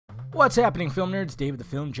What's happening, film nerds? David the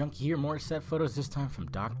Film Junkie here. More set photos, this time from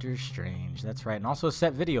Doctor Strange. That's right. And also a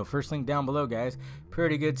set video. First link down below, guys.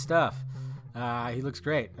 Pretty good stuff. He looks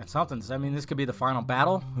great. And something. I mean, this could be the final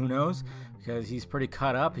battle. Who knows? Because he's pretty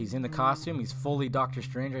cut up. He's in the costume. He's fully Doctor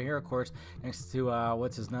Strange right here, of course, next to,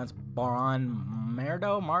 what's his nuts?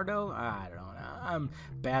 Mordo? I don't know. I'm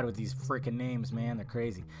bad with these freaking names, man. They're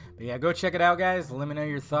crazy. But yeah, go check it out, guys. Let me know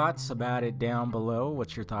your thoughts about it down below.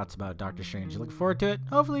 What's your thoughts about Doctor Strange? You looking forward to it?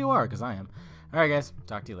 Hopefully you are, because I am. All right, guys.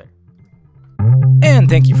 Talk to you later. And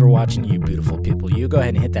thank you for watching, you beautiful people. You go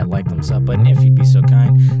ahead and hit that like, thumbs up button if you'd be so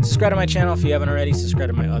kind. Subscribe to my channel if you haven't already. Subscribe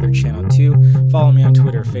to my other channel too. Follow me on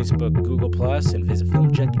Twitter, Facebook, Google+, and visit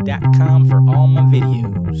filmjunkie.com for all my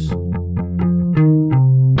videos.